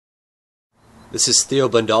This is Theo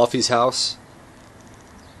Bundolfi's house.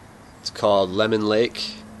 It's called Lemon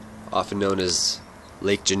Lake, often known as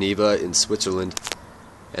Lake Geneva in Switzerland.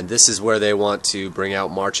 And this is where they want to bring out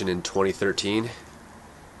Marchin in 2013.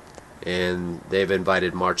 And they've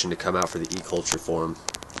invited Marchin to come out for the eCulture Forum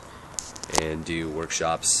and do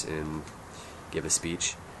workshops and give a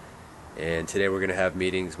speech. And today we're going to have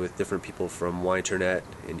meetings with different people from Winternet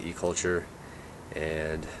and eCulture.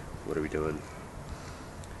 And what are we doing?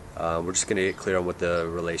 We're just going to get clear on what the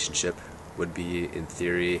relationship would be in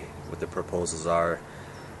theory, what the proposals are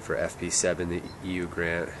for FP7, the EU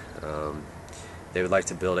grant. They would like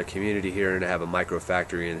to build a community here and have a micro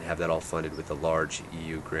factory and have that all funded with a large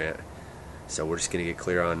EU grant. So we're just going to get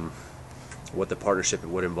clear on what the partnership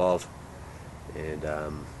would involve, and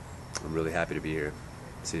I'm really happy to be here.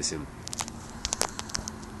 See you soon.